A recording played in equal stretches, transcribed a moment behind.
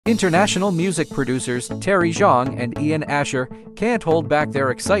International music producers Terry Zhang and Ian Asher can't hold back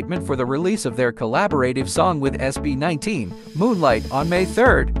their excitement for the release of their collaborative song with SB19, Moonlight, on May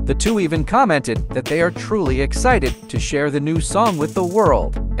 3rd. The two even commented that they are truly excited to share the new song with the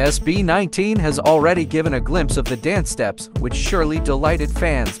world. SB19 has already given a glimpse of the dance steps, which surely delighted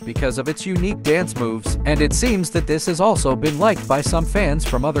fans because of its unique dance moves, and it seems that this has also been liked by some fans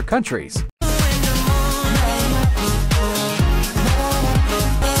from other countries.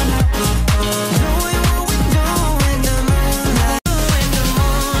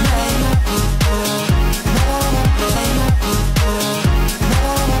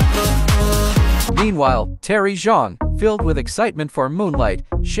 Meanwhile, Terry Zhang, filled with excitement for Moonlight,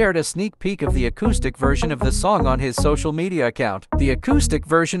 shared a sneak peek of the acoustic version of the song on his social media account. The acoustic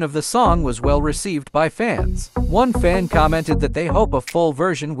version of the song was well received by fans. One fan commented that they hope a full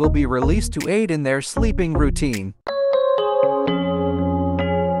version will be released to aid in their sleeping routine.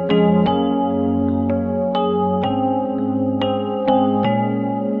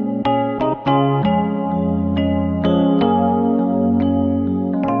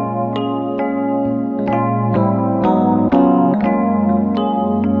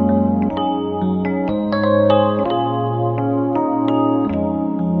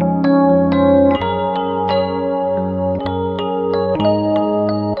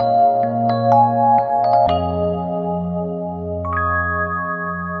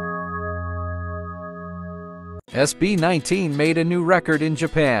 SB19 made a new record in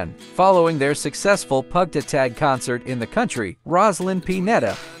Japan. Following their successful Pugtatag concert in the country, Rosalyn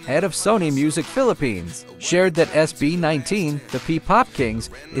Pineda, head of Sony Music Philippines, shared that SB19, the P-Pop Kings,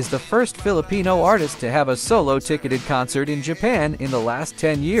 is the first Filipino artist to have a solo-ticketed concert in Japan in the last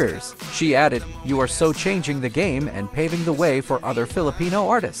 10 years. She added, "You are so changing the game and paving the way for other Filipino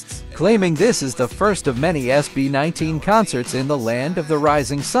artists," claiming this is the first of many SB19 concerts in the land of the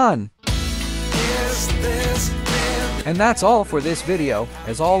rising sun. And that's all for this video.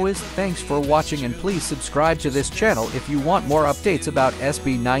 As always, thanks for watching, and please subscribe to this channel if you want more updates about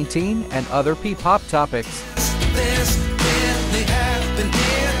SB19 and other P-pop topics.